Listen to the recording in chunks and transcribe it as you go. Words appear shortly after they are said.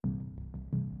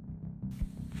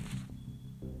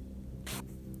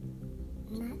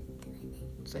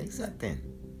Say something.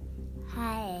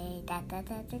 Hi.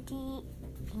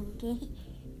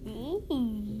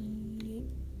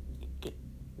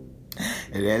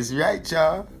 That's right,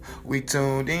 y'all. We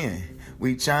tuned in.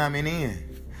 We chiming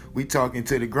in. We talking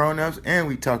to the grown-ups and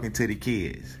we talking to the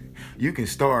kids. You can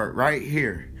start right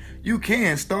here. You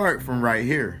can start from right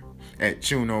here at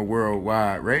Chuno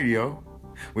Worldwide Radio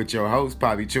with your host,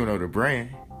 Poppy Chuno the Brand.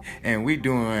 And we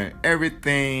doing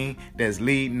everything that's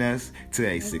leading us to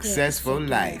a successful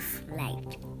life.